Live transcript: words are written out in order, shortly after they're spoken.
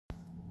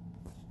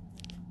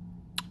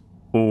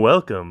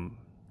Welcome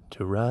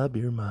to Rob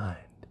Your Mind,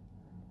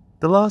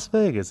 the Las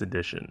Vegas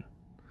edition.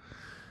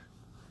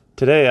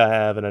 Today I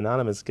have an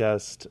anonymous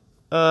guest.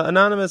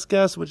 Anonymous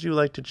guest, would you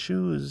like to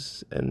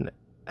choose an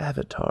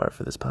avatar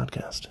for this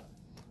podcast?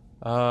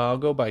 I'll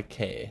go by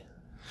K.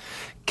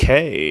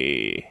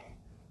 K.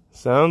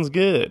 Sounds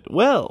good.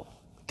 Well,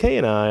 Kay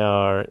and I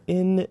are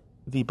in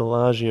the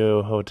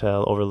Bellagio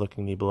hotel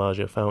overlooking the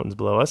Bellagio fountains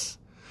below us.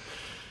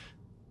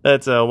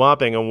 It's a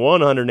whopping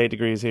 108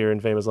 degrees here in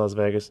famous Las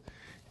Vegas.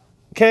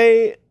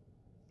 Kay,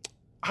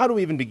 how do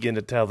we even begin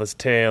to tell this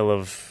tale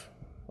of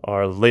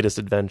our latest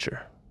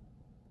adventure?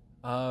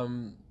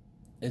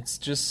 It's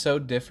just so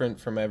different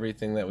from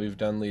everything that we've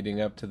done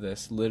leading up to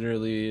this.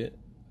 Literally,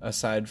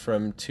 aside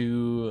from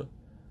two,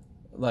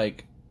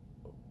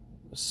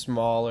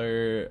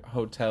 smaller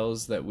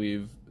hotels that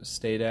we've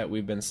stayed at,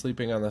 we've been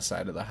sleeping on the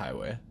side of the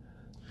highway.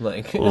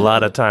 A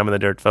lot of time in the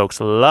dirt, folks.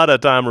 A lot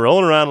of time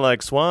rolling around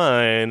like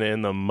swine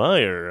in the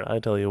mire. I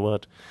tell you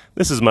what.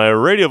 This is my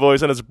radio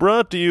voice, and it's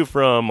brought to you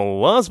from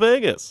Las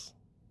Vegas.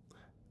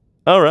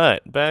 All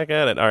right, back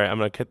at it. All right, I'm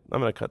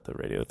gonna cut the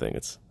radio thing.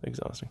 It's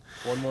exhausting.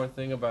 One more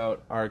thing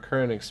about our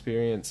current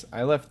experience.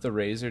 I left the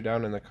razor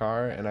down in the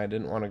car, and I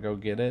didn't want to go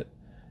get it.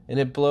 And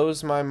it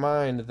blows my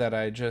mind that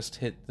I just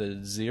hit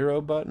the 0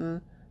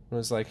 button and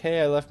was like,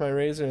 hey, I left my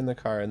razor in the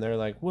car. And they're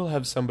like, we'll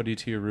have somebody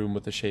to your room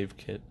with a shave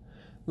kit.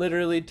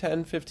 Literally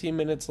 10, 15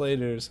 minutes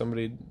later,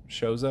 somebody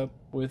shows up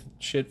with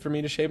shit for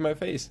me to shave my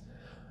face.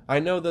 I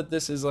know that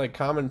this is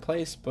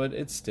commonplace, but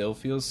it still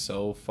feels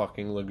so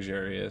fucking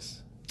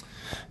luxurious.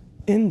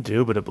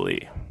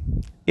 Indubitably.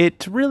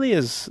 It really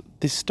is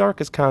the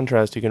starkest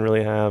contrast you can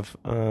really have.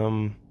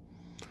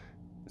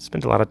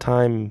 Spent a lot of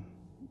time.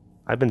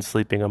 I've been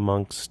sleeping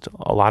amongst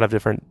a lot of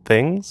different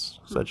things,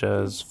 such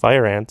as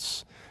fire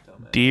ants,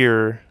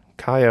 deer,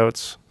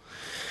 coyotes,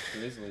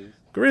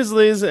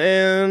 grizzlies,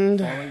 and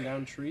falling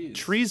down trees.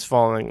 Trees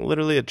falling.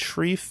 Literally, a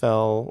tree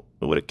fell.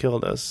 It would have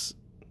killed us.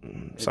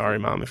 Sorry,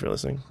 Mom, if you're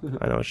listening.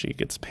 I know she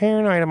gets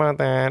paranoid about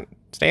that.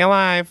 Stay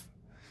alive.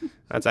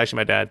 That's actually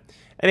my dad.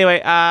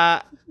 Anyway,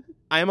 I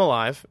am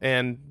alive.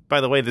 And by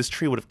the way, this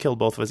tree would have killed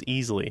both of us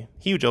easily.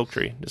 Huge oak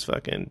tree. Just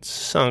fucking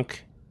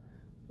sunk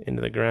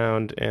into the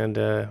ground.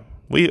 And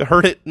we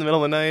heard it in the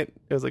middle of the night.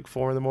 It was like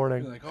 4 a.m.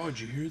 You're like, oh, did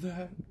you hear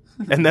that?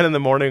 And then in the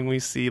morning, we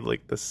see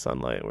the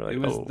sunlight. We're like, it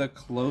was the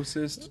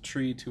closest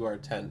tree to our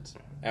tent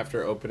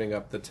after opening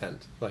up the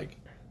tent.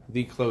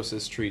 The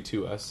closest tree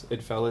to us.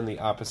 It fell in the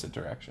opposite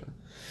direction.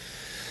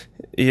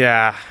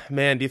 Yeah.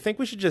 Man, do you think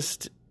we should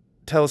just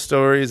tell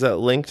stories that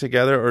link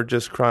together or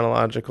just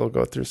chronological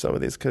go through some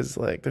of these? Because,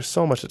 there's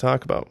so much to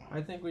talk about.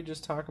 I think we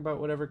just talk about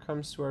whatever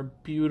comes to our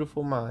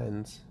beautiful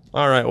minds.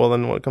 All right. Well,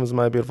 then what comes to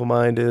my beautiful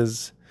mind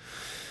is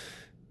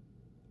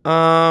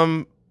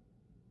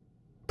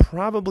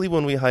probably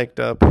when we hiked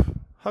up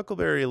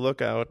Huckleberry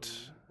Lookout.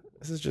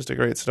 This is just a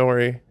great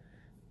story.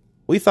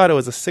 We thought it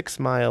was a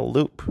 6-mile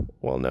loop.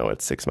 Well, no,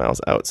 it's 6 miles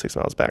out, 6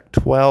 miles back.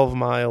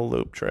 12-mile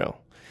loop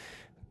trail.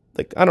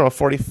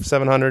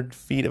 4,700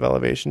 feet of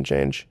elevation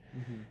change.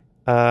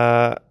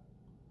 Mm-hmm.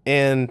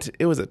 And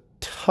it was a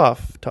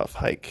tough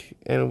hike.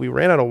 And we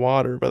ran out of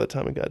water by the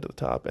time we got to the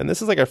top. And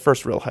this is our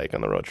first real hike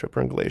on the road trip.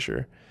 We're in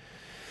Glacier.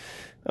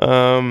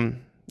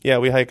 Yeah,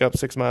 we hike up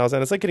 6 miles.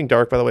 And it's getting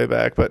dark by the way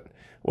back. But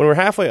when we're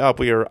halfway up,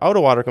 we are out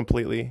of water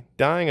completely,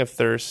 dying of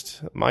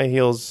thirst. My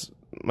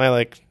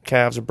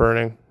calves are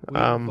burning. We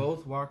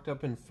both walked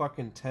up in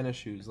fucking tennis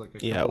shoes.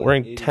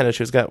 Wearing tennis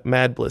shoes, got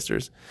mad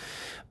blisters.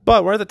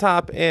 But we're at the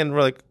top, and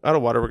we're out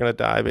of water. We're going to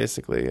die,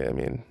 basically. I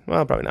mean,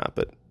 well, probably not,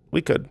 but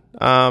we could.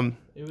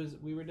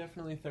 We were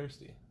definitely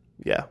thirsty.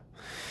 Yeah.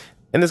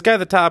 And this guy at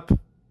the top,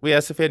 we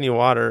asked if he had any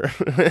water,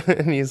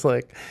 and he's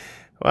like,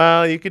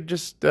 well, you could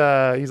just,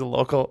 he's a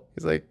local.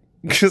 He's like,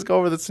 just go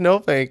over the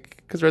snowbank,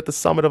 because we're at the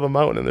summit of a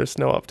mountain, and there's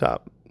snow up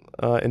top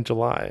in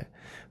July.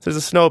 So there's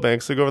a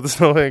snowbank, so go over the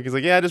snowbank. He's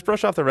like, yeah, just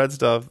brush off the red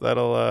stuff.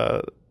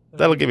 That'll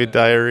give you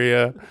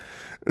diarrhea.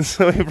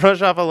 So we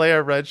brush off a layer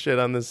of red shit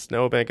on this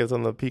snowbank that's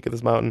on the peak of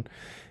this mountain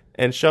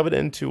and shove it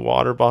into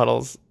water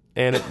bottles,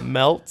 and it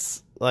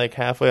melts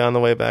halfway on the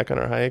way back on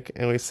our hike,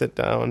 and we sit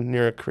down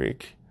near a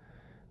creek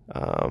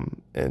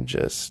and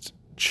just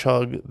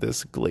chug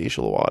this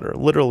glacial water,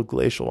 literal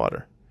glacial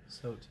water.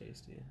 So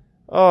tasty.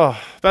 Oh,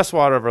 best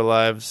water of our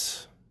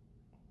lives.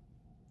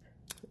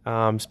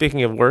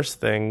 Speaking of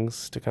worst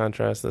things, to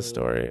contrast this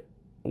story,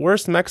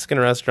 worst Mexican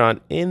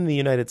restaurant in the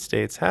United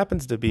States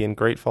happens to be in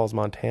Great Falls,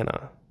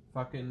 Montana.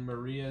 Fucking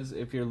Maria's,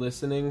 if you're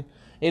listening,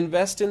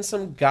 invest in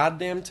some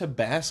goddamn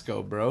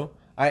Tabasco, bro.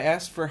 I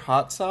asked for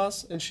hot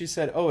sauce, and she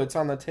said, oh, it's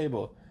on the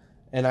table.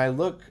 And I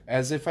look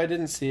as if I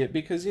didn't see it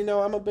because,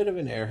 I'm a bit of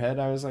an airhead.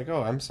 I was like,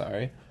 oh, I'm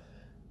sorry.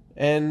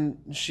 And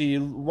she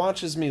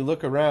watches me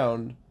look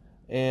around,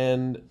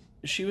 and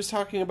she was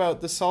talking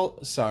about the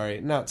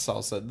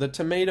the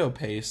tomato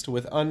paste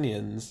with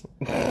onions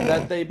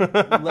that they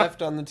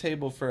left on the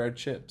table for our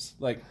chips.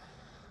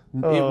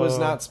 It was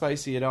not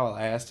spicy at all.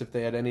 I asked if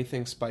they had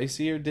anything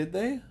spicier. Did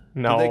they?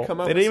 No. Did they come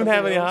up they with didn't even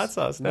have any else? hot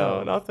sauce.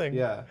 No, nothing.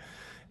 Yeah.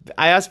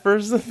 I asked for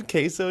some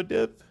queso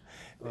dip,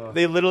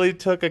 They literally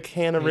took a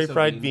can of Queso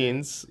refried bean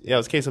beans. Yeah, it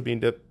was queso bean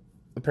dip,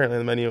 apparently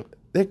on the menu.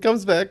 It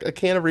comes back, a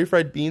can of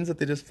refried beans that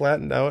they just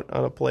flattened out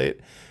on a plate.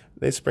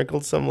 They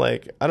sprinkled some,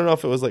 like, I don't know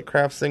if it was like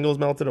Kraft Singles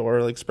melted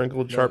or like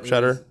sprinkled sharp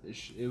cheddar.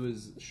 It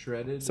was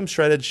shredded. Some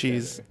shredded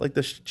cheese, like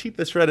the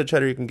cheapest shredded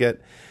cheddar you can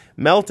get,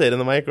 melted in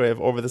the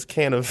microwave over this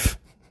can of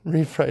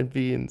refried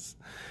beans.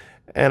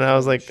 And I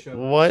was like,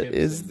 what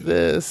is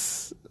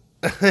this?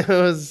 It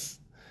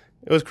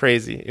was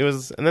crazy.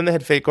 And then they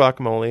had fake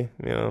guacamole,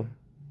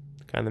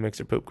 kind of makes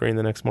your poop green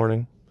the next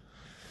morning.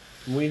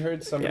 We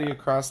heard somebody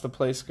across the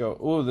place go,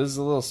 "Ooh, this is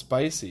a little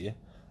spicy."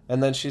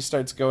 And then she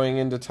starts going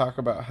in to talk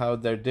about how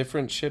their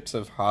different chips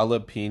of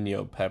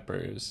jalapeno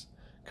peppers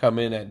come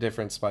in at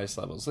different spice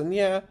levels. And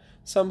yeah,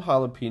 some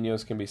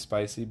jalapenos can be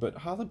spicy, but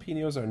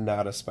jalapenos are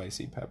not a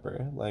spicy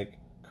pepper. Like,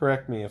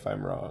 correct me if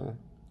I'm wrong.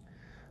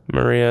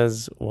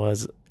 Maria's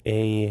was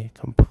a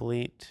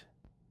complete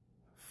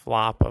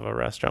flop of a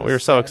restaurant. We were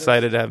so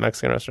excited to have a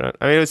Mexican restaurant.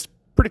 I mean, it was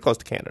pretty close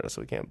to Canada, so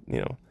we can't,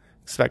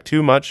 expect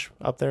too much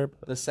up there.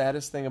 The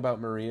saddest thing about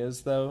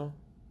Maria's, though,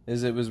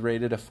 is it was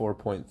rated a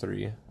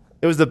 4.3.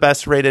 It was the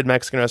best rated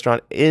Mexican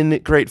restaurant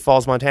in Great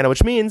Falls, Montana,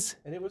 which means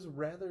and it was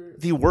rather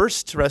the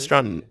worst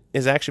restaurant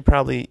is actually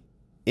probably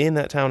in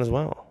that town as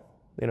well.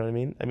 You know what I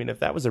mean? I mean, if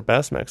that was their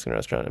best Mexican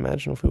restaurant,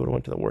 imagine if we would have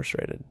went to the worst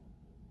rated.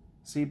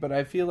 See, but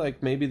I feel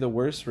like maybe the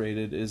worst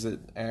rated is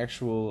an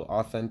actual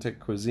authentic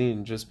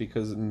cuisine just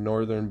because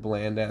northern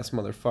bland-ass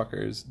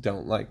motherfuckers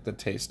don't like the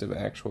taste of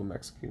actual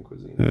Mexican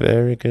cuisine.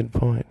 Very good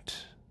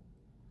point.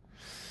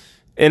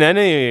 In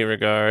any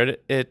regard,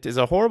 it is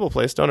a horrible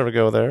place. Don't ever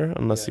go there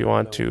unless you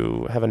want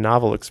to have a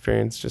novel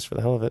experience just for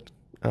the hell of it.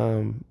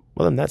 Well,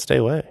 then that, stay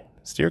away.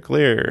 Steer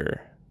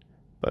clear.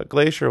 But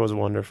Glacier was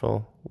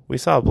wonderful. We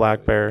saw a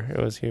black bear.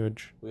 It was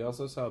huge. We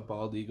also saw a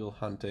bald eagle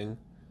hunting.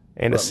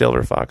 And a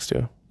silver fox,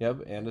 too.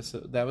 Yep,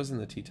 that was in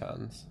the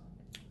Tetons.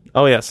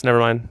 Oh, yes, never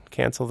mind.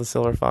 Cancel the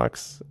silver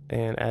fox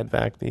and add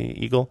back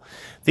the eagle.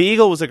 The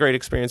eagle was a great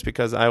experience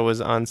because I was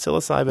on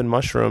psilocybin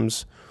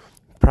mushrooms,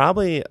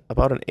 probably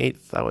about an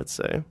eighth, I would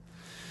say.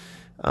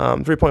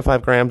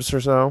 3.5 grams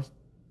or so.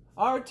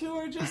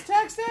 Artur just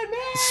texted me!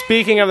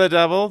 Speaking of the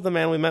devil, the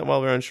man we met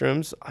while we were on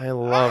shrooms, I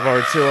love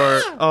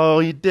Artur. Oh,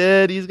 he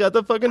did. He's got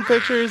the fucking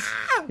pictures.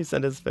 He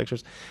sent his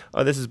pictures.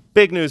 Oh, this is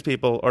big news,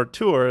 people.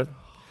 Artur,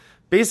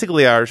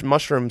 basically our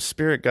mushroom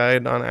spirit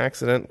guide on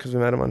accident because we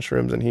met him on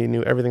shrooms and he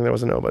knew everything there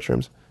was to know about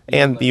shrooms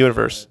and the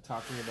universe.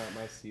 Talking about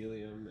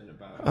mycelium and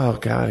about oh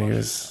god, he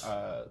was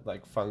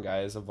like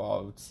fungi has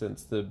evolved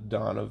since the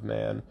dawn of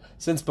man,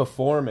 since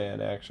before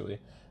man actually.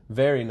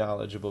 Very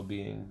knowledgeable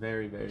being,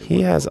 very very.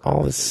 He has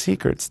all the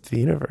secrets to the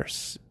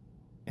universe,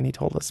 and he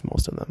told us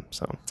most of them.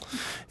 So,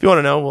 if you want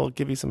to know, we'll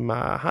give you some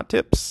hot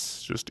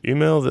tips. Just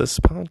email this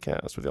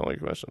podcast with all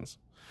your questions.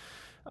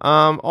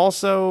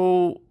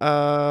 Also,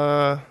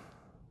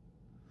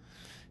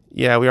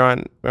 yeah, we were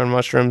on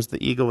mushrooms.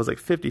 The eagle was like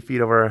 50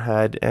 feet over our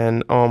head,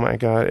 and oh my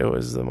god, it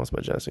was the most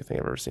majestic thing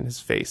I've ever seen. His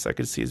face, I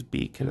could see his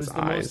beak and his eyes.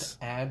 It was the most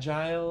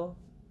agile,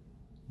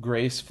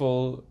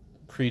 graceful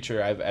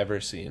creature I've ever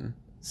seen.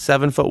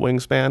 7-foot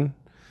wingspan.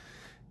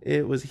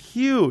 It was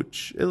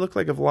huge. It looked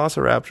like a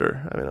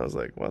velociraptor. I mean, I was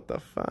like, what the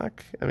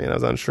fuck? I mean, I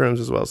was on shrooms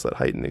as well, so that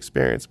heightened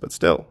experience, but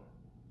still,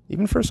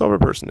 even for a sober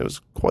person, it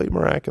was quite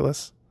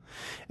miraculous.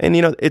 And,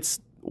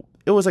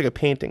 it was like a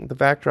painting. The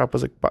backdrop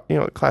was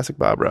like, classic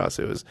Bob Ross.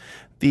 It was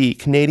the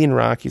Canadian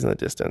Rockies in the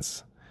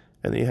distance.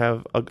 And then you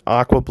have an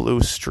aqua blue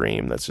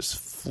stream that's just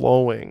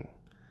flowing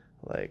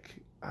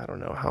like, I don't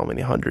know how many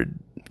 100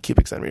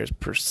 cubic centimeters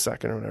per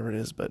second or whatever it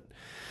is, but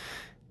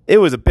it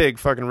was a big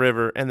fucking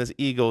river, and this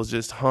eagle was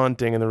just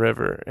hunting in the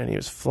river, and he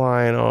was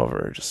flying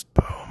over, just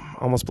boom,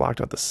 almost blocked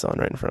out the sun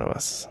right in front of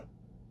us.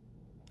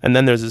 And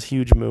then there's this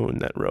huge moon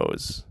that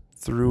rose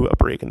through a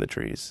break in the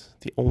trees,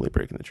 the only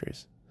break in the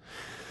trees.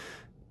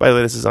 By the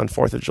way, this is on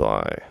 4th of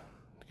July,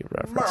 to give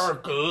reference.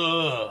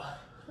 America!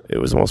 It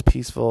was the most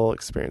peaceful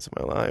experience of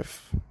my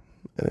life,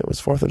 and it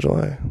was 4th of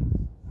July.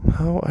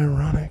 How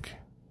ironic.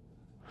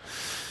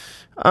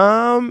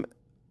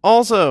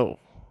 Also,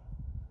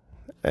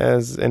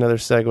 as another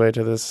segue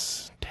to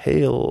this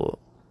tale,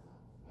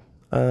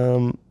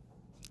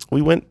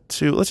 we went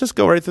to, let's just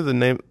go right through the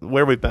name,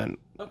 where we've been.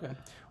 Okay.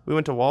 We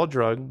went to Wall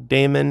Drug.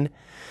 Damon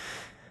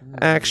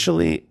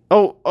actually,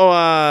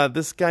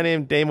 this guy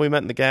named Damon we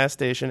met in the gas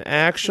station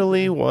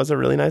actually was a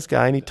really nice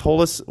guy, and he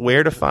told us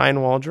where to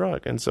find Wall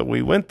Drug. And so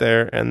we went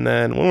there, and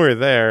then when we were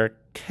there,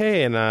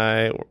 Kay and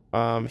I,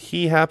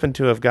 he happened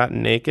to have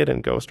gotten naked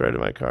and ghost-rided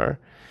my car.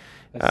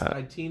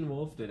 I Teen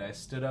Wolfed it. I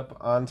stood up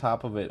on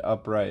top of it,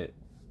 upright.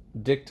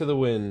 Dick to the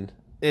wind.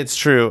 It's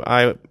true.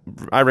 I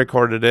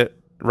recorded it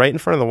right in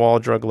front of the Wall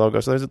Drug logo.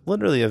 So there's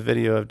literally a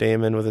video of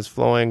Damon with his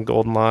flowing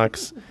golden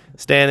locks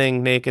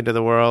standing naked to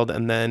the world,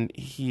 and then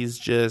he's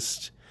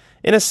just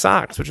in his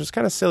socks, which was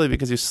kind of silly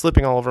because he was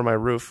slipping all over my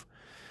roof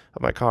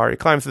of my car. He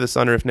climbed through the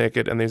sunroof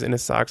naked, and he was in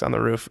his socks on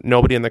the roof.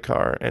 Nobody in the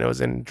car, and it was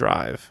in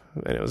drive,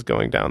 and it was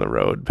going down the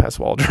road past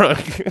Wall Drug.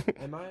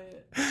 Am I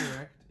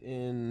correct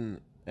in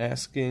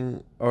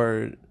asking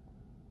or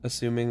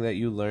assuming that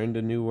you learned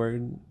a new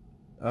word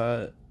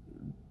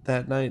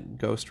that night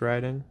ghost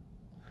riding?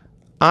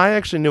 I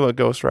actually knew what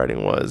ghost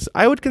riding was.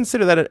 I would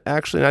consider that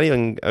actually not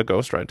even a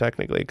ghost ride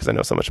technically, because I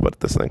know so much about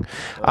this thing.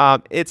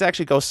 It's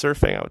actually ghost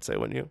surfing, I would say,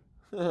 wouldn't you?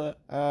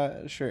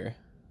 Sure.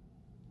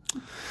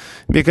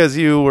 Because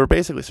you were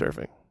basically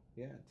surfing.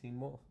 Yeah, Team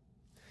Wolf.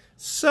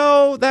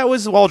 So that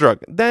was Wall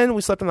Drug. Then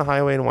we slept on the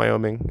highway in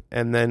Wyoming,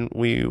 and then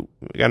we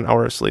got an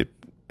hour of sleep,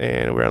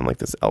 and we were on like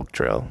this elk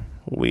trail.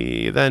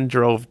 We then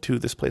drove to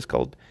this place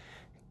called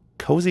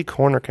Cozy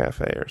Corner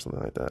Cafe or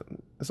something like that.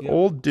 This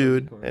old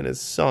dude and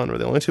his son were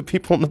the only two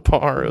people in the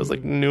bar. It was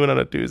like noon on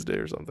a Tuesday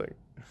or something.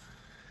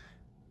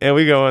 And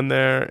we go in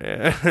there,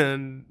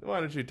 and why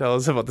don't you tell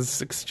us about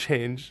this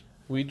exchange?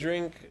 We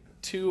drink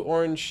 2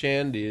 orange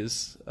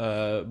shandies,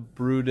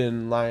 brewed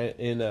in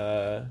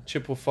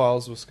Chippewa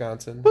Falls,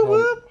 Wisconsin,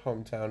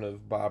 hometown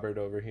of Bobbert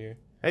over here.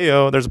 Hey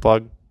yo, there's a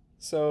plug.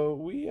 So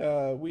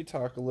we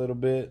talk a little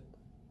bit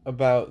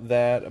about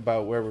that,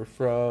 about where we're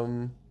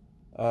from,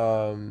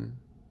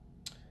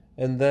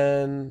 and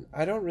then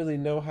I don't really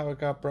know how it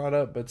got brought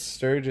up, but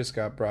Sturgis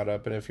got brought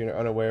up. And if you're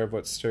unaware of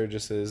what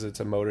Sturgis is, it's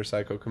a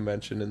motorcycle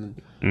convention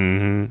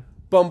in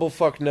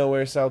bumblefuck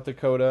nowhere, South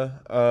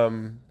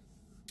Dakota.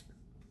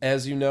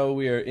 As you know,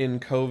 we are in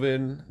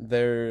COVID.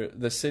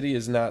 The city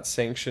is not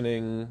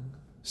sanctioning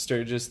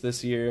Sturgis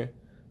this year,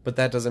 but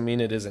that doesn't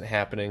mean it isn't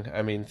happening.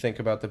 I mean, think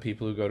about the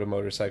people who go to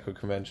motorcycle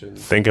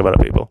conventions. Think about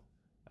it, people.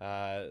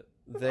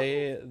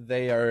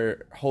 They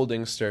are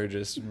holding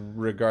Sturgis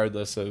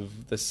regardless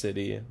of the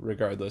city,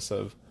 regardless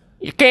of...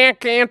 You can't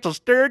cancel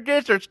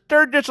Sturgis, or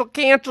Sturgis will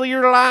cancel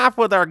your life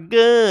with our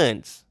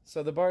guns.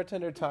 So the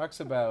bartender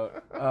talks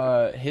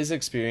about his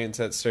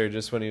experience at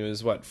Sturgis when he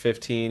was,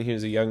 15? He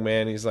was a young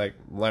man. He's like,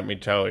 let me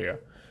tell you,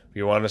 if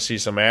you want to see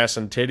some ass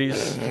and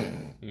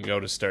titties, you go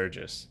to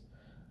Sturgis.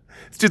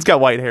 This dude's got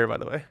white hair, by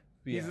the way.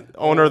 Yeah. He's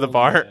owner of the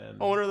bar. Man.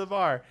 Owner of the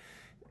bar.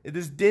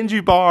 This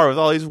dingy bar with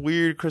all these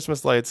weird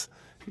Christmas lights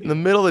in the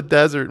middle of the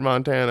desert in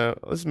Montana.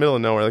 This is middle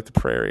of nowhere, like the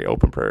prairie,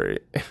 open prairie.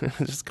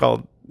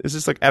 It's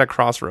just like at a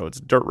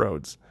crossroads, dirt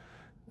roads.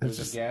 There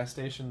was a gas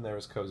station. There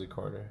was Cozy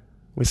Corner.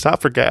 We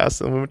stopped for gas,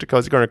 and we went to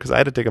Cozy Corner because I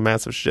had to take a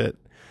massive shit.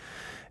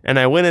 And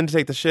I went in to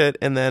take the shit,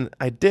 and then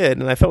I did,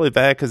 and I felt really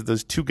bad because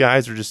those 2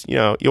 guys were just,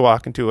 you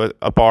walk into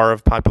a bar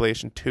of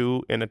population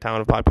 2 in a town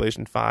of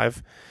population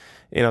 5.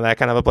 That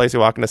kind of a place. You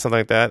walk into something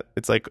like that,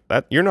 it's like,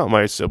 that you're not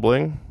my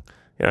sibling.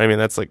 You know what I mean?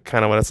 That's like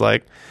kind of what it's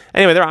like.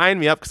 Anyway, they're eyeing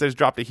me up because I just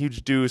dropped a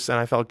huge deuce, and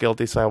I felt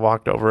guilty, so I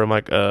walked over. I'm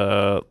like,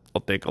 I'll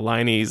take a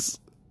Liney's,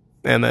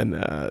 and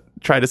then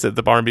tried to sit at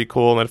the bar and be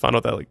cool, and then found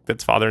out that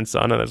that's father and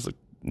son, and it was like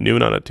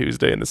noon on a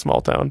Tuesday in this small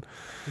town.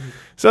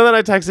 So then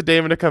I texted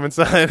Damon to come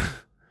inside.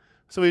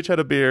 So we each had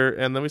a beer,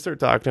 and then we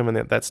started talking to him,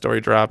 and that story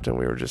dropped, and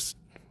we didn't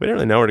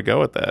really know where to go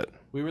with that.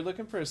 We were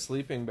looking for a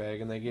sleeping bag,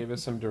 and they gave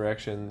us some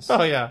directions.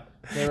 Oh, yeah.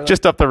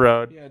 Just up the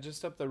road. Yeah,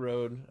 just up the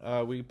road.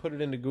 We put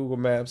it into Google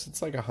Maps.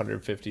 It's like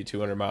 150,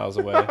 200 miles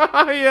away.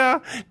 Yeah.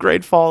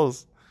 Great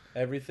Falls.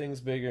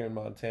 Everything's bigger in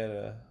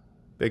Montana.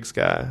 Big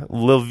sky.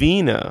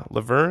 Lavina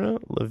was the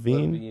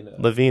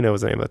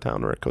name of the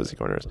town where Cozy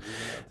Corner is.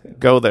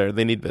 Go there.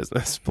 They need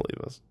business, believe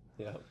us.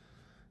 Yeah.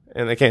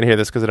 And they can't hear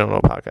this because they don't know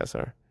what podcasts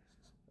are.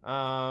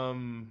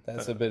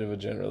 That's a bit of a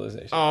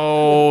generalization.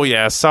 Oh,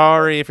 yeah.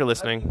 Sorry if you're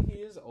listening. I mean,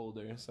 he is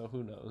older, so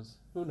who knows?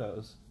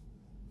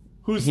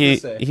 Who's to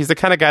say? He's the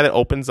kind of guy that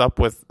opens up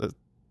with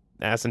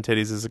ass and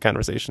titties as a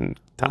conversation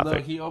topic. Well,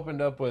 no, he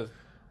opened up with,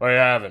 what are you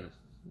having?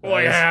 What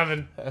are you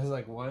having? I was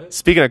like, what?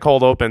 Speaking of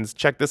cold opens,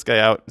 check this guy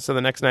out. So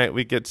the next night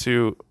we get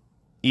to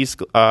East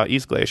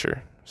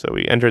Glacier. So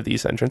we entered the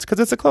east entrance because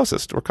it's the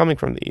closest. We're coming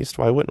from the east.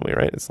 Why wouldn't we,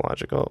 right? It's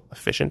logical,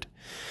 efficient.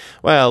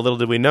 Well, little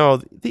did we know,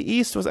 the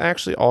east was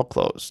actually all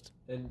closed.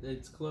 And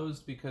it's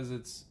closed because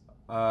it's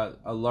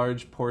a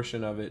large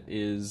portion of it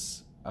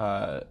is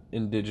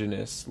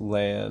indigenous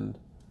land.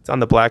 It's on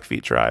the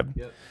Blackfeet tribe.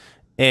 Yep.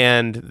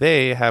 And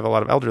they have a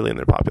lot of elderly in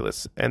their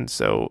populace. And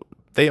so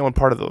they own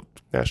part of the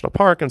national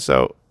park. And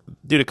so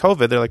due to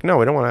COVID, they're like, no,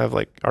 we don't want to have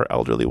our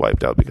elderly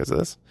wiped out because of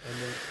this.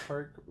 And the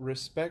park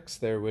respects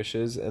their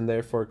wishes and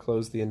therefore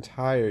closed the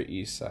entire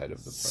east side of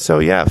the park. So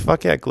yeah,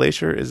 fuck yeah,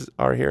 Glacier is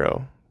our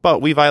hero.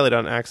 But we violated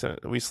on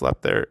accident. We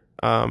slept there.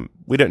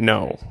 We didn't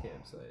know.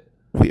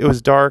 It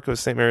was dark. It was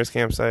St. Mary's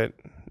campsite.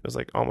 It was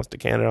almost to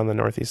Canada on the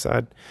northeast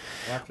side.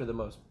 After the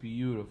most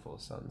beautiful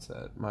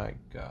sunset. My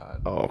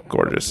God. Oh,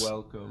 gorgeous.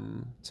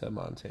 Welcome to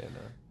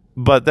Montana.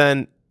 But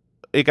then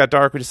it got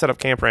dark. We just set up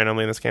camp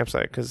randomly in this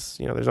campsite because,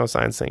 there's no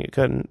sign saying you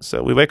couldn't.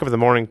 So we wake up in the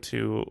morning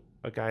to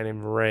a guy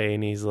named Ray,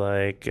 and he's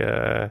like,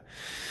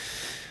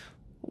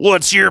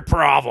 what's your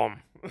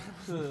problem?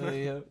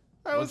 Yeah.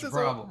 What's your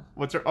problem?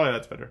 Oh, yeah,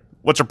 that's better.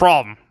 What's your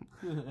problem?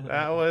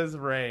 That was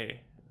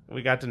Ray.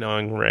 We got to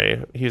knowing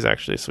Ray. He was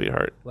actually a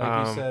sweetheart.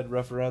 Like you said,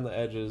 rough around the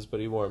edges, but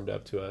he warmed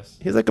up to us.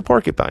 He's like a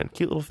porcupine.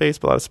 Cute little face,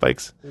 but a lot of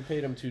spikes. We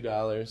paid him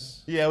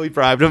 $2. Yeah, we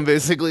bribed him,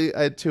 basically.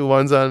 I had 2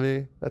 ones on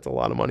me. That's a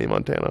lot of money in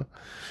Montana.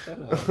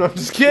 I'm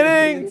just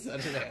kidding.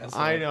 Such an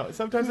asshole. I know.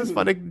 Sometimes it's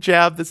fun to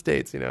jab the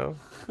states,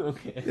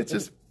 Okay. It's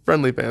just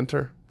friendly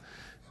banter.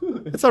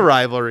 It's a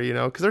rivalry, you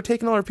know, because they're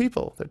taking all our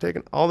people. They're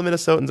taking all the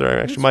Minnesotans are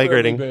actually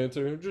migrating.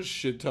 Banter, just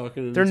shit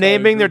talking. They're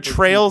naming their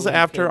trails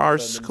after our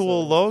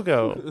school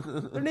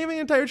logo. They're naming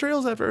entire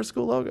trails after our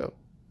school logo.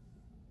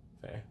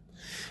 Fair.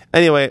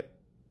 Anyway,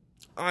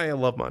 I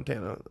love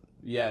Montana.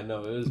 Yeah,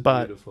 no, it was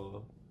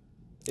beautiful.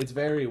 It's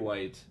very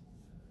white.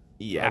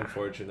 Yeah.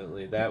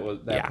 Unfortunately, that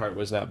part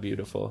was not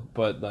beautiful,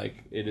 but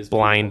like it is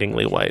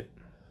blindingly white.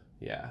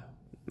 Yeah.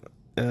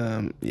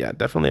 Yeah,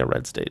 definitely a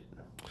red state.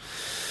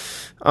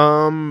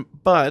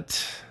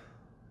 But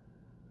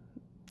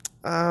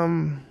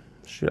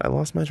shoot, I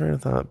lost my train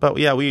of thought. But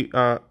yeah, we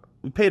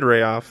paid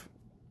Ray off.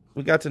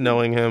 We got to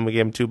knowing him. We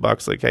gave him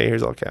 $2. Like, hey,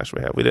 here's all the cash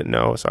we have. We didn't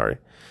know. Sorry.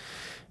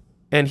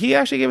 And he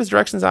actually gave us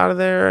directions out of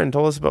there and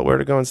told us about where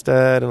to go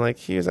instead. And like,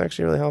 he was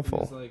actually really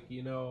helpful. He was like,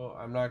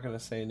 I'm not gonna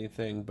say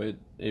anything, but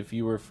if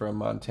you were from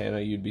Montana,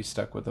 you'd be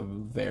stuck with a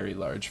very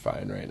large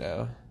fine right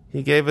now.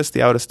 He gave us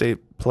the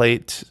out-of-state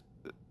plate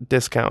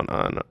discount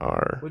on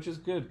our... Which is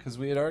good, because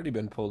we had already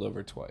been pulled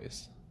over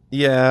twice.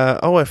 Yeah.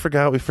 Oh, I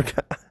forgot. We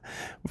forgot.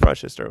 We probably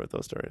should start with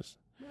those stories.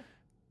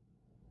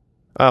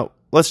 Oh,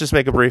 let's just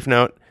make a brief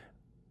note.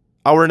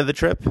 Hour into the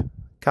trip,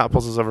 cop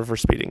pulls us over for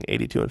speeding,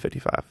 82 and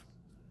 55.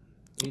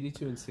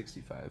 82 and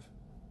 65.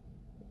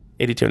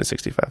 82 and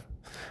 65.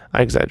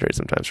 I exaggerate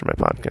sometimes for my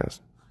podcast.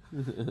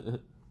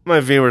 My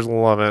viewers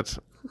love it.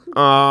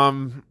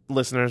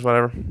 Listeners,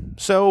 whatever.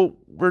 So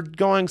we're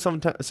going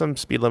some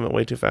speed limit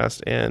way too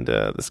fast, and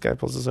this guy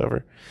pulls us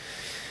over.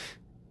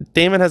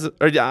 Damon has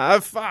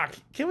fuck.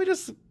 Can we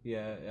just...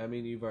 Yeah, I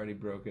mean, you've already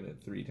broken it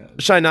 3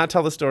 times. Should I not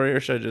tell the story, or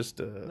should I just...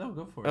 No,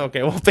 go for it.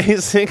 Okay, well,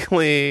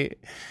 basically,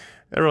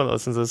 everyone that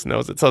listens to this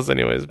knows it's us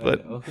anyways,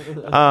 but...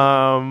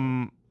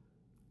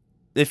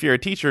 if you're a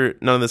teacher,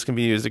 none of this can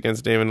be used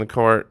against Damon in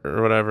court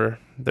or whatever.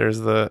 There's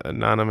the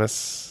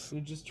anonymous...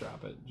 You just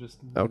drop it. Just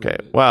okay,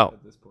 well,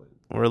 at this point.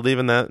 We're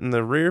leaving that in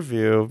the rear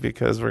view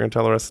because we're going to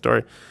tell the rest of the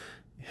story.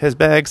 His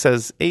bag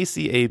says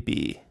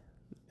ACAB.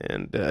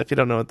 And if you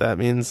don't know what that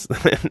means...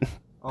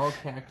 all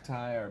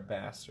cacti are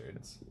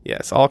bastards.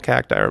 Yes, all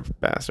cacti are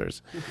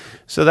bastards.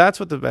 So that's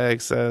what the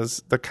bag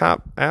says. The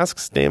cop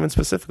asks Damon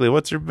specifically,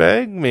 what's your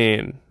bag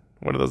mean?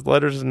 What are those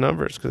letters and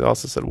numbers? Because it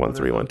also said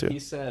 1312. He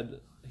said...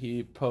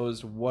 He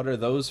posed, what are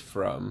those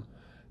from?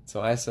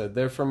 So I said,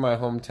 they're from my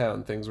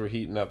hometown. Things were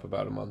heating up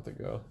about a month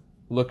ago.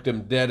 Looked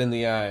him dead in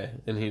the eye,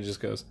 and he just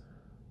goes,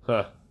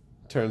 huh.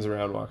 Turns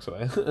around, walks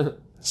away.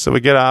 So we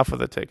get off with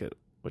a ticket,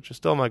 which is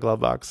still in my glove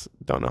box.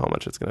 Don't know how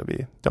much it's going to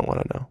be. Don't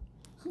want to know.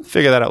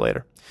 Figure that out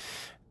later.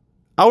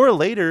 Hour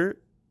later,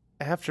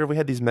 after we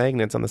had these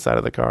magnets on the side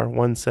of the car,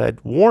 one said,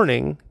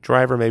 warning,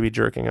 driver may be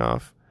jerking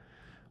off.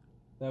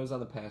 That was on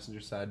the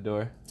passenger side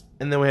door.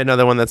 And then we had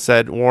another one that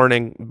said,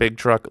 warning, big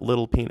truck,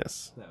 little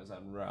penis. That was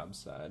on Rob's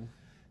side.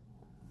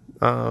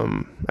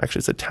 Actually,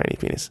 it's a tiny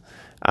penis.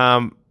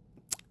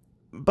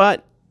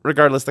 But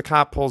regardless, the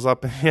cop pulls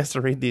up and he has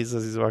to read these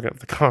as he's walking up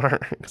the car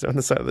because they're on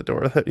the side of the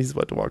door that he's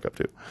about to walk up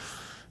to.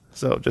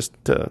 So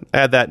just to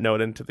add that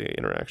note into the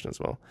interaction as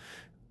well.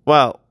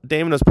 Well,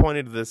 Damon was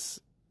pointing to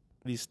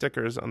these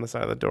stickers on the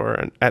side of the door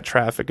and at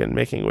traffic and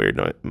making weird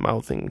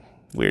mouthing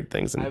weird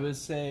things. And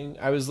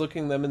I was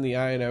looking them in the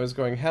eye and I was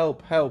going,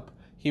 help, help.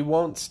 He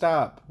won't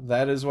stop.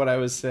 That is what I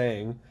was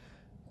saying.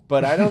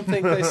 But I don't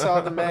think they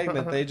saw the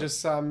magnet. They just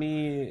saw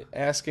me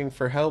asking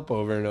for help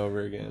over and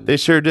over again. They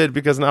sure did,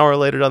 because an hour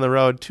later down the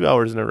road, 2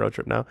 hours in a road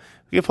trip now,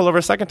 we get pulled over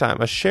a second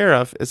time. A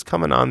sheriff is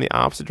coming on the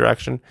opposite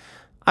direction.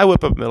 I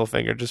whip up a middle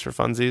finger just for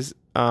funsies.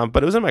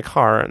 But it was in my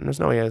car, and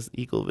there's no way he has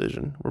eagle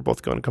vision. We're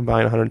both going to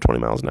combine 120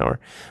 miles an hour.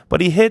 But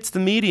he hits the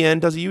median,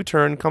 does a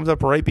U-turn, comes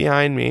up right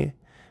behind me,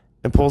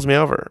 and pulls me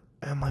over.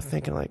 And I'm like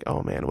thinking, like,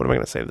 oh, man, what am I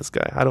going to say to this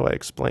guy? How do I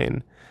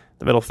explain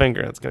the middle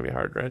finger? That's going to be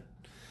hard, right?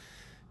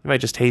 He might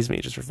just tase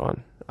me just for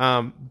fun.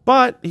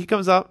 But he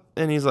comes up,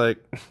 and he's like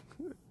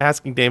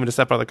asking Damon to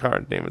step out of the car.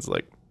 And Damon's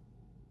like,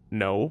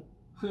 no.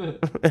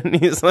 And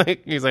he's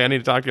like, I need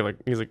to talk to you.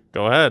 He's like,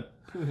 go ahead.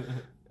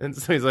 And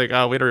so he's like,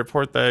 oh, we had to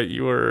report that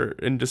you were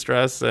in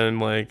distress and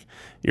like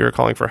you were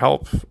calling for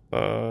help.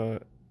 And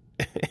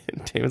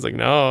Damon's like,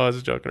 no, I was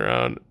just joking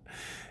around.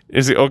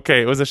 He's like,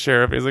 okay, it was a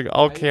sheriff. He's like,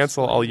 I'll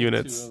cancel all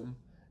units.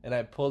 And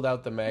I pulled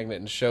out the magnet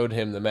and showed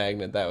him the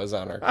magnet that was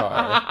on our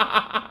car.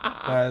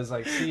 I was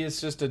like, see,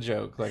 it's just a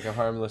joke, like a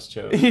harmless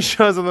joke. He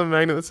shows him the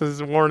magnet that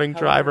says, warning,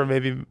 driver may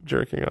be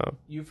jerking off.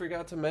 You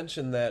forgot to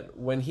mention that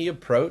when he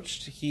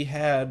approached, he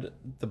had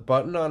the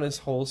button on his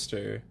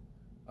holster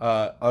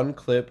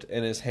unclipped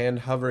and his hand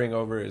hovering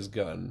over his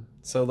gun.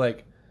 So,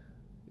 like,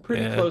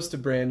 pretty close to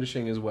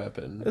brandishing his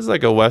weapon. It's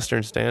like a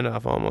Western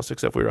standoff almost,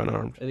 except we were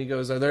unarmed. And he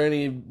goes, are there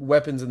any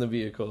weapons in the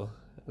vehicle?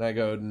 And I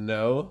go,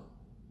 no.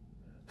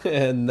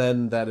 And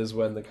then that is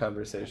when the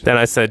conversation... Then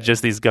I said,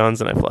 just these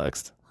guns, and I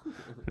flexed.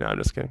 No, I'm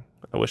just kidding.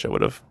 I wish I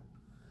would have.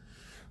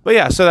 But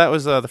yeah, so that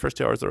was the first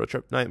 2 hours of the road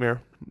trip.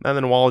 Nightmare. And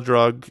then wall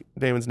drug.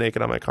 Damon's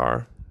naked on my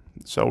car.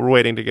 So we're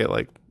waiting to get,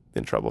 like,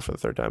 in trouble for the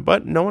third time.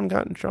 But no one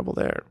got in trouble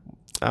there.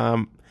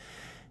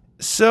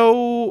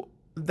 So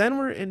then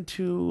we're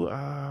into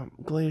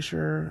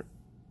Glacier.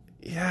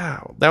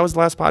 Yeah, that was the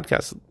last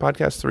podcast.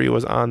 Podcast 3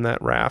 was on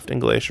that raft in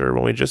Glacier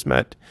when we just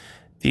met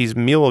these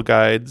mule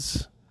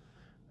guides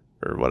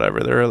or whatever.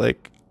 They're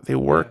like, they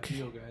work. Yeah,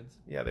 mule guides.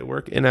 Yeah, they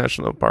work in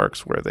national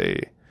parks where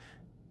they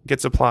get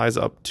supplies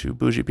up to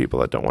bougie people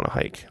that don't want to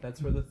hike.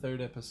 That's where the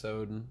 3rd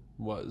episode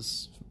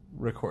was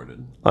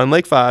recorded. On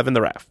Lake 5 in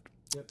the raft.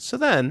 Yep. So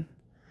then,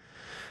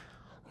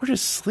 we're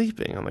just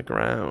sleeping on the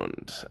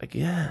ground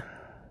again.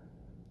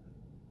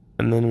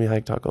 And then we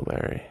hiked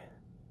Huckleberry.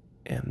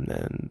 And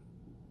then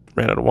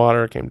ran out of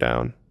water, came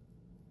down.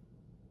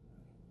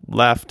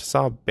 Left,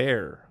 saw a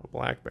bear, a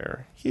black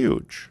bear.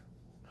 Huge.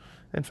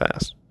 And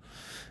fast.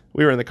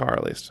 We were in the car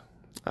at least.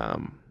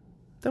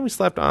 Then we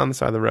slept on the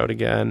side of the road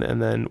again.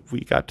 And then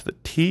we got to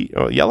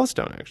the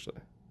Yellowstone,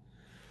 actually.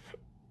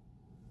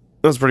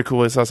 That was pretty cool.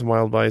 We saw some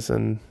wild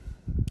bison.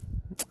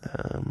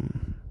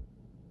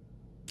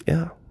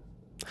 Yeah.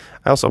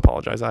 I also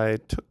apologize. I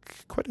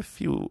took quite a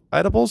few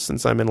edibles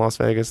since I'm in Las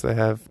Vegas. They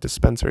have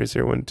dispensaries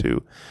here. Went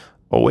to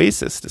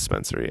Oasis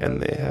Dispensary,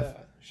 and they have.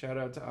 Shout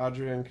out to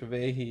Adrian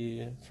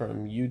Kavehi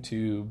from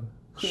YouTube.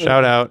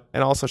 Shout out,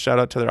 and also shout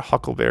out to their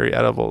huckleberry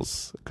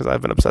edibles because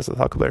I've been obsessed with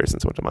huckleberry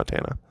since I went to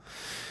Montana.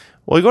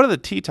 Well, we go to the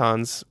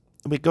Tetons.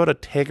 We go to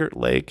Taggart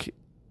Lake,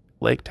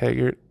 Lake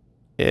Taggart.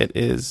 It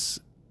is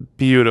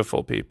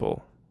beautiful,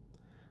 people.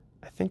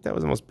 I think that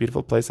was the most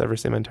beautiful place I've ever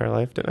seen in my entire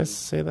life. Didn't I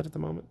say that at the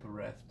moment?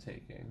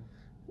 Breathtaking.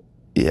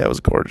 Yeah, it was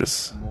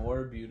gorgeous.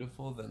 More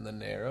beautiful than the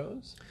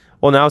Narrows?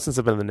 Well, now since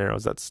I've been in the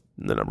Narrows, that's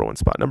the number 1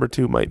 spot. Number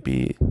 2 might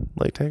be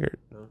Lake Taggart.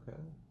 Okay.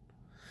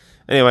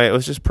 Anyway, it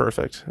was just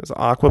perfect. It was an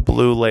aqua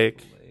blue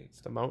lake.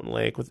 It's a mountain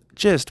lake with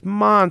just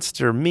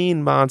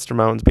mean monster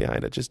mountains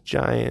behind it. Just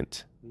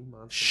giant,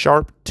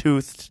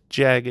 sharp-toothed,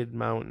 jagged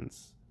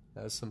mountains.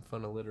 That was some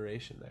fun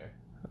alliteration there.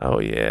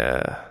 Oh,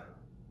 yeah.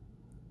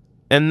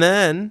 And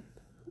then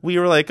we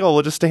were like, oh,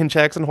 we'll just stay in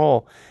Jackson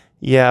Hole.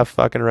 Yeah,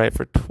 fucking right.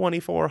 For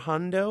 24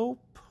 hundo?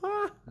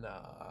 Nah.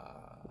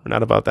 We're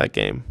not about that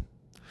game.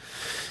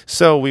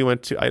 So we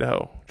went to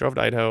Idaho. Drove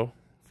to Idaho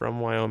from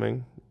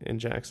Wyoming in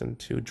Jackson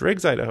to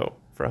Driggs, Idaho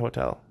for a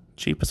hotel.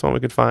 Cheapest one we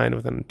could find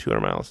within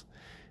 200 miles.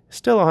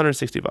 Still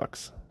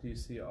 $160. Do you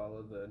see all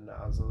of the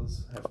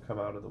nozzles have come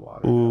out of the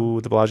water?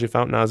 Ooh, the Bellagio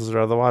fountain nozzles are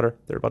out of the water.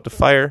 They're about to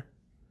fire.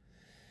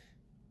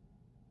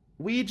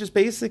 We just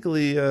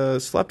basically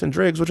slept in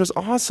Driggs, which was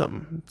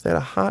awesome. They had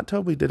a hot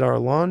tub. We did our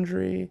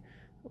laundry.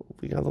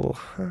 We got a little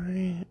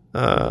high.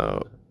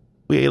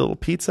 We ate a little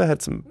pizza.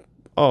 Had some...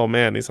 Oh,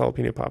 man, these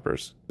jalapeno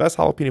poppers. Best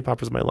jalapeno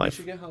poppers of my life. We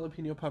should get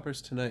jalapeno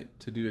poppers tonight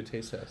to do a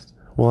taste test.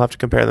 We'll have to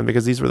compare them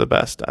because these were the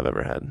best I've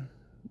ever had.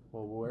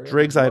 Well, we're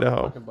Driggs,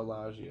 Idaho. Fucking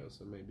Bellagio,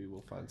 so maybe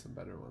we'll find some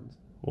better ones.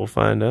 We'll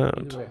find out.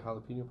 Either way,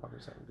 jalapeno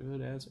poppers sound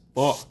good as...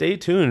 Stay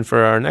tuned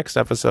for our next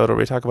episode where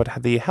we talk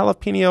about the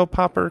jalapeno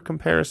popper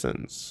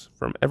comparisons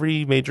from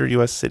every major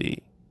U.S.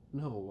 city.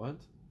 No, what?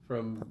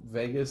 From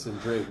Vegas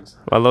and Driggs.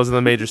 Well, those are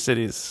the major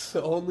cities.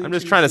 Only I'm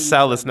just two trying to cities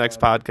sell on this next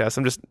water.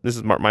 podcast. This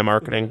is my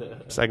marketing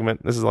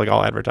segment. This is like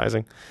all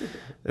advertising.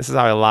 This is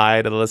how I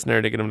lie to the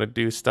listener to get them to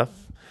do stuff.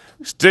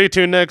 Stay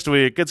tuned next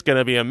week. It's going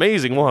to be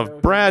amazing. We'll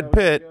have Brad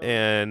Pitt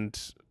and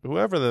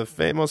whoever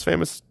the most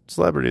famous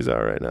celebrities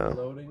are right now.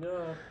 Loading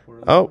up.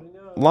 We're Oh, loading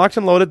up. locked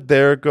and loaded.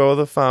 There go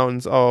the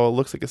fountains. Oh, it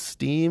looks like a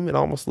steam. It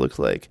almost looks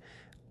like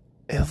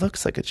a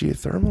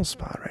geothermal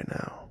spot right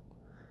now.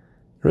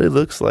 It really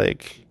looks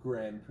like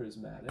Grand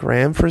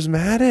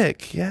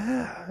Prismatic.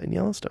 Yeah, in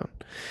Yellowstone.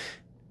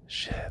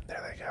 Shit,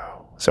 there they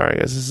go. Sorry,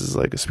 guys. This is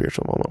like a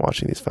spiritual moment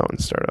watching these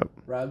fountains start up.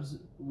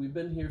 We've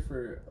been here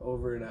for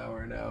over an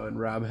hour now, and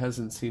Rob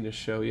hasn't seen a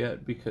show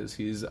yet because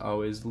he's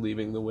always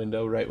leaving the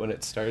window right when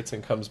it starts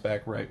and comes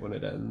back right when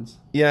it ends.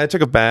 Yeah, I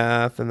took a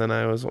bath, and then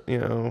I was,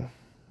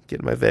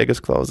 getting my Vegas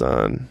clothes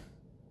on.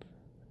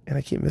 And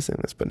I keep missing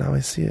this, but now I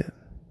see it.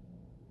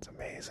 It's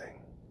amazing.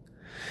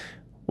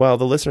 Well,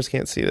 the listeners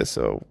can't see this,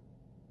 so...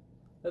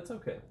 That's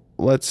okay.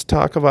 Let's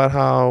talk about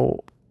how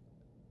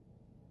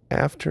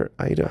after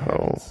Idaho...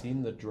 I haven't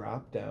seen the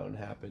drop down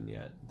happen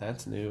yet.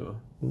 That's new.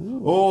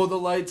 Ooh. Oh, the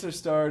lights are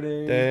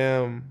starting.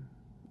 Damn.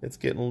 It's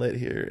getting lit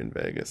here in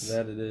Vegas.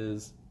 That it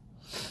is.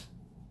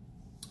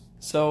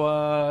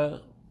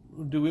 So,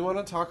 do we want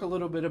to talk a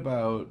little bit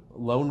about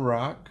Lone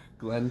Rock,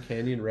 Glen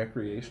Canyon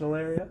Recreational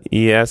Area?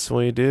 Yes,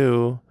 we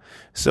do.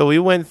 So we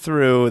went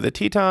through the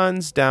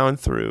Tetons, down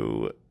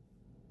through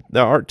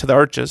to the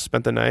Arches,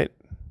 spent the night.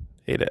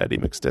 Ate at Eddie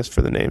McStiff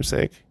for the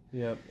namesake.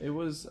 Yep, it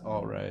was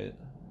all right.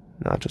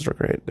 Nachos were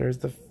great. There's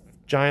the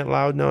giant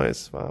loud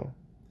noise. Wow.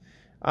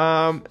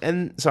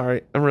 And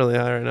sorry, I'm really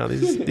high right now.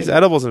 These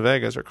edibles in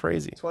Vegas are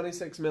crazy.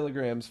 26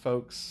 milligrams,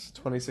 folks.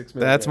 26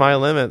 milligrams. That's my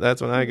limit.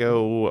 That's when I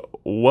go,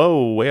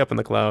 whoa, way up in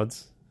the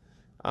clouds.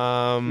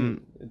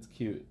 It's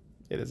cute.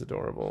 It is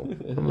adorable.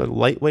 I'm a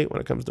lightweight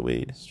when it comes to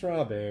weed.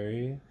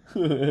 Strawberry.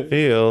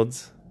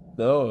 Fields.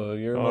 No,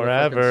 you're a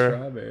Forever. motherfucking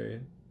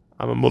strawberry.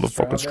 I'm a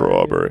motherfucking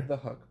strawberry. The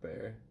Huck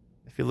Bear.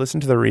 If you listen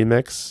to the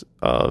remix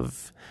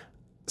of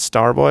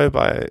Starboy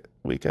by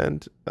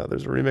Weeknd,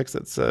 there's a remix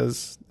that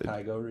says...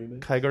 Kygo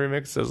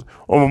remix says,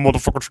 I'm a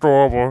motherfucking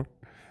strawberry.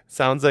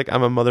 Sounds like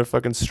I'm a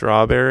motherfucking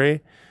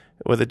strawberry,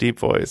 with a deep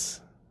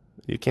voice.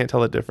 You can't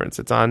tell the difference.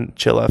 It's on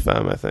Chill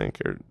FM, I think,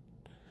 or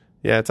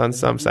yeah, it's on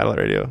some satellite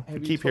radio. Have I you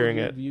keep told hearing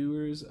your it.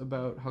 viewers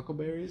about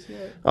huckleberries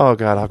yet? Oh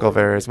God,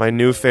 huckleberries, my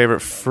new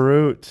favorite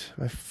fruit.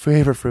 My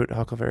favorite fruit,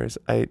 huckleberries.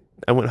 I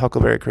went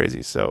huckleberry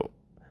crazy. So,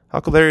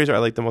 huckleberries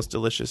are like the most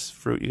delicious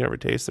fruit you can ever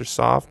taste. They're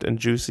soft and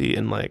juicy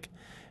and like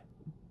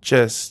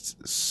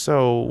just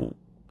so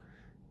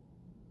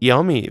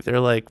yummy.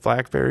 They're like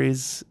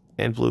blackberries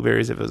and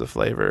blueberries if it was a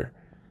flavor,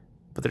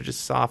 but they're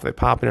just soft. They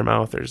pop in your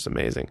mouth. They're just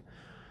amazing.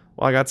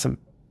 Well, I got some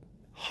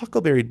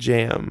huckleberry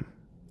jam.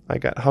 I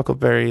got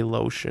huckleberry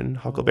lotion,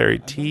 huckleberry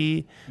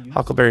tea,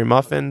 huckleberry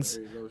muffins,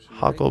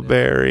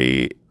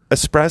 huckleberry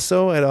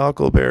espresso, and a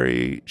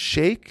huckleberry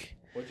shake.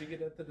 What'd you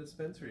get at the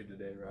dispensary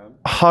today, Rob?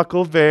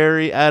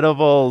 Huckleberry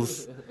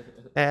edibles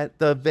at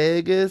the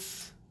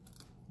Vegas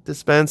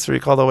dispensary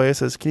called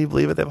Oasis. Can you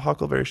believe it? They have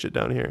huckleberry shit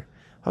down here.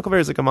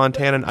 Huckleberry is like a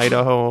Montana and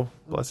Idaho.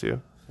 Bless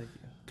you. Thank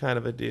you. Kind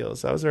of a deal.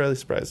 So I was really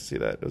surprised to see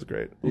that. It was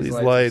great. These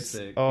lights. are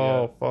sick,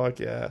 Oh, fuck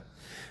yeah.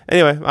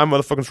 Anyway, I'm a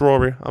motherfucking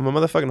strawberry. I'm a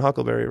motherfucking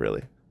huckleberry,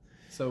 really.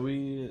 So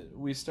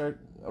we start.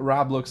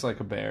 Rob looks like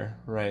a bear,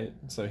 right?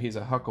 So he's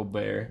a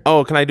huckleberry.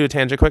 Oh, can I do a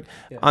tangent quick?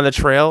 Yeah. On the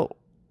trail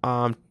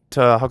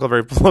to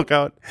Huckleberry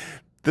Lookout,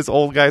 this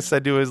old guy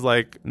said to his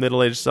like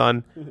middle-aged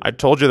son, "I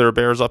told you there were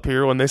bears up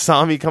here when they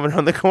saw me coming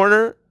around the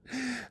corner."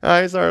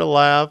 I started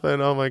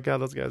laughing. Oh my God,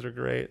 those guys are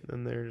great.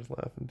 And they're just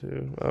laughing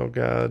too. Oh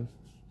God.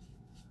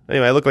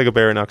 Anyway, I look like a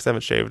bear now because I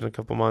haven't shaved in a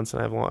couple months and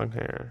I have long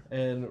hair.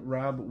 And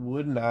Rob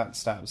would not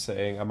stop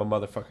saying, "I'm a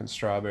motherfucking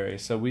strawberry."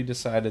 So we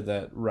decided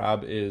that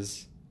Rob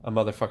is a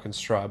motherfucking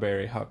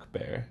strawberry huck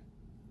bear.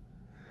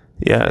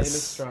 His name is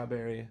Yes.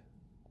 Strawberry,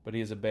 but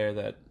he is a bear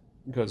that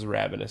goes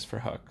ravenous for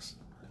hucks.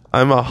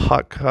 I'm a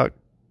huck. A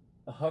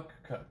huck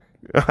cuck.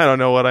 I don't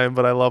know what I am,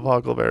 but I love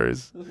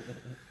huckleberries.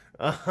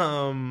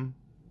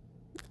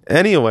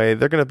 Anyway,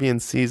 they're going to be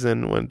in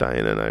season when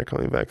Diana and I are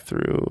coming back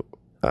through.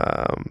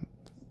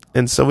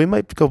 And so we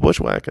might go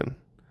bushwhacking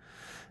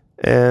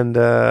and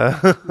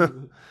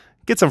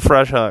get some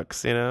fresh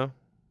hucks, you know?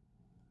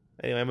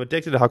 Anyway, I'm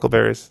addicted to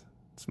huckleberries.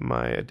 It's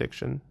my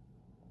addiction.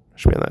 I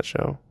should be on that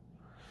show.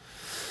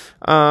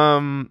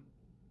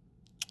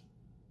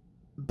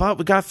 But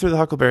we got through the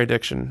huckleberry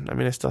addiction. I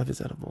mean, I still have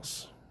these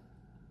edibles.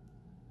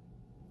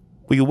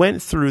 We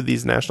went through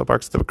these national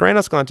parks, the Grand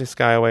Escalante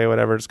Skyway,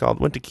 whatever it's called.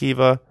 Went to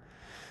Kiva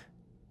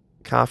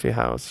Coffee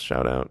House,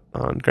 shout out,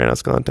 on Grand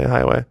Escalante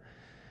Highway.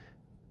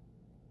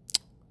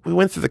 We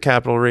went through the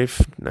Capitol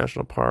Reef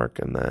National Park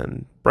and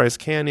then Bryce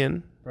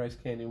Canyon. Bryce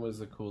Canyon was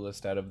the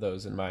coolest out of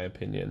those, in my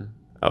opinion.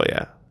 Oh,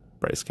 yeah.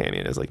 Bryce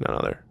Canyon is like none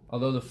other.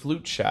 Although the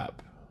flute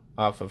shop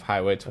off of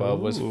Highway 12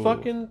 was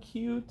fucking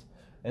cute.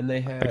 And they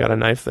had I got a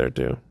knife there,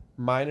 too.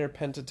 minor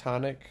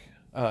pentatonic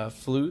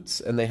flutes,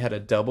 and they had a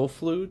double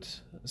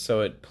flute. So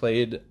it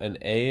played an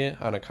A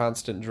on a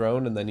constant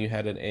drone, and then you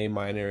had an A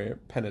minor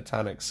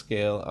pentatonic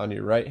scale on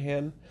your right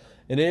hand.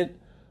 And it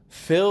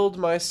filled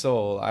my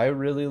soul. I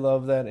really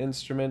love that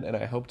instrument, and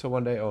I hope to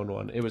one day own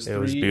one. It was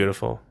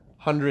beautiful.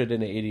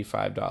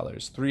 $185.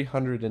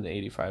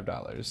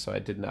 $385. So I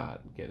did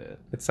not get it.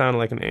 It sounded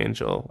like an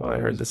angel when I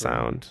heard the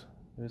sound.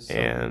 It was so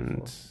And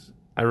beautiful.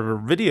 I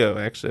remember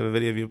I have a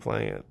video of you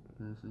playing it.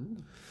 Mm-hmm.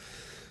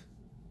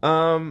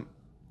 And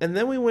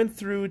then we went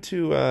through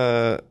to,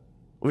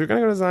 we were going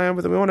to go to Zion,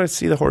 but then we wanted to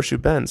see the Horseshoe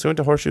Bend. So we went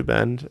to Horseshoe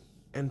Bend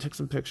and took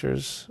some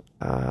pictures.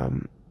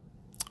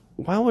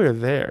 While we were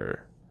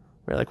there,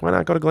 we were like, why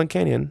not go to Glen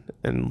Canyon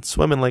and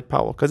swim in Lake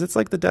Powell? Because it's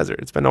like the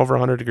desert. It's been over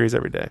 100 degrees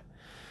every day.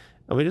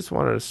 And we just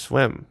wanted to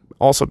swim.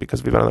 Also,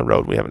 because we've been on the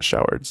road, we haven't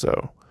showered.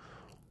 So,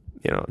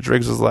 you know,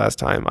 Driggs was the last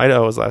time.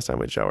 Idaho was the last time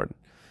we'd showered.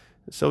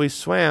 So we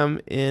swam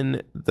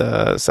in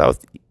the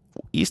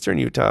southeastern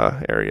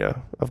Utah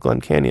area of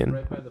Glen Canyon.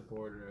 Right by the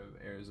border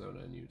of Arizona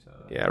and Utah.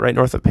 Yeah, right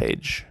north of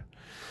Page.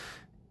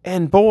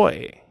 And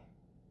boy,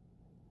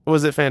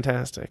 was it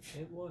fantastic.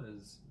 It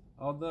was.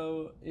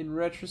 Although, in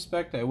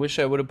retrospect, I wish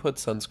I would have put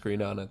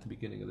sunscreen on at the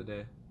beginning of the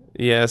day.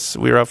 Yes,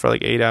 we were out for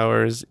like 8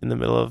 hours in the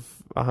middle of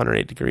a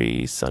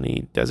 108-degree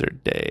sunny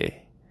desert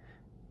day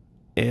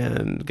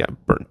and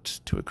got burnt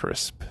to a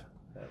crisp.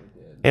 That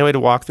we did. And we had to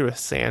walk through a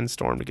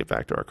sandstorm to get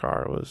back to our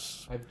car.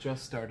 I've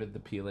just started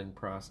the peeling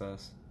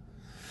process.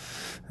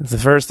 It's the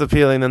first the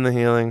peeling, then the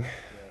healing.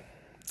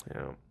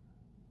 Yeah.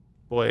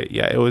 Boy,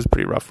 yeah, it was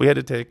pretty rough. We had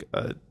to take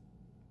a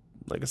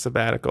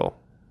sabbatical.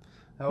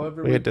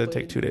 However, We had to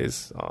take 2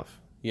 days off.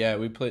 Yeah,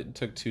 we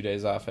took 2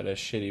 days off at a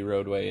shitty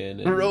roadway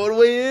inn.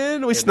 Roadway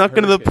in. We snuck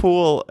into the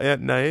pool at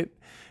night,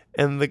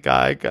 and the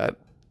guy got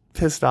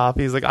pissed off.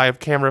 He's like, I have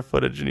camera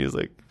footage, and he's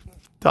like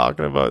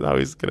talking about how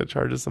he's gonna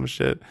charge us some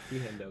shit. He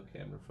had no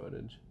camera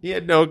footage. He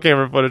had no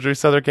camera footage. We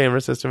saw their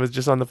camera system was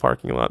just on the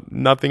parking lot,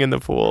 nothing in the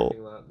pool.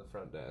 Parking lot in the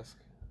front desk.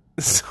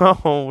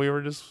 So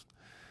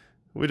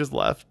we just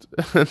left,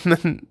 and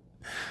then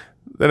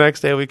the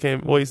next day we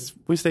came. Well,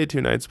 we stayed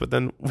 2 nights, but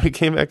then we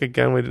came back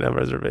again. We didn't have a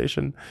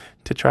reservation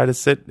to try to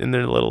sit in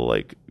their little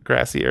like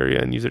grassy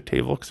area and use their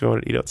table because we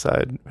wanted to eat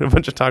outside. A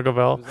bunch of Taco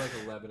Bell. It was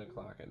like 11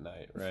 o'clock at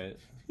night, right?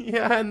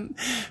 Yeah, and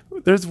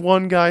there's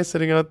one guy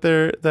sitting out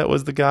there that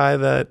was the guy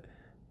that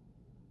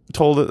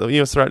he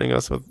was threatening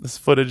us with this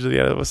footage that he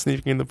had of us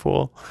sneaking in the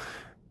pool.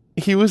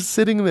 He was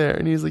sitting there,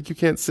 and he's like, "You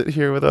can't sit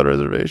here without a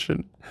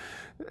reservation."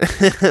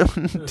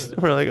 And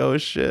we're like, "Oh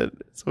shit!"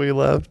 So we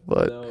left,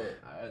 but No,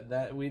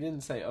 that we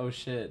didn't say, "Oh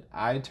shit."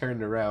 I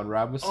turned around.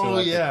 Rob was still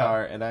at the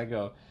car, and I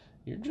go,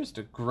 "You're just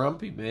a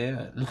grumpy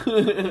man."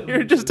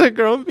 You're just a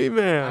grumpy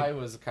man. I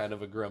was kind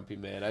of a grumpy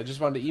man. I just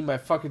wanted to eat my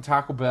fucking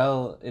Taco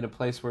Bell in a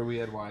place where we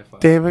had Wi-Fi.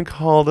 Damon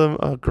called him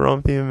a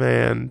grumpy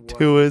man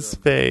to his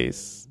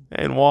face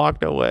and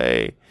walked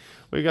away.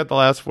 We got the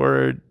last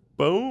word.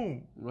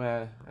 Boom.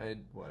 Well,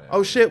 whatever.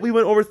 Oh shit, we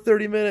went over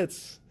 30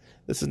 minutes.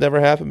 This has never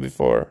happened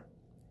before.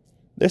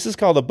 This is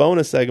called a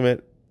bonus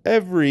segment.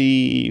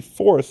 Every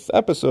 4th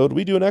episode,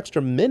 we do an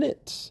extra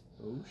minute.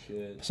 Oh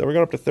shit. So we're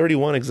going up to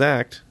 31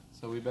 exact.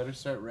 So we better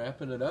start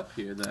wrapping it up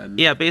here then.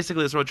 Yeah,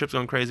 basically this road trip's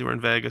going crazy. We're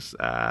in Vegas.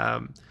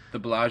 The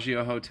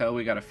Bellagio Hotel,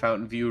 we got a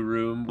fountain view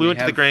room. We went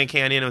to the Grand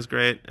Canyon, it was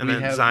great. And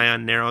then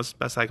Zion, Narrows,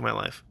 best hike of my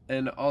life.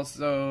 And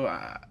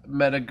also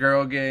met a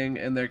girl gang,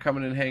 and they're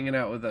coming and hanging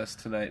out with us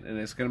tonight, and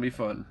it's going to be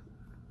fun.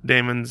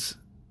 Damon's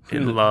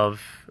in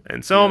love,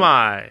 and so am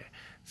I.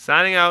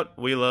 Signing out,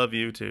 we love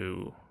you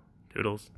too. Toodles.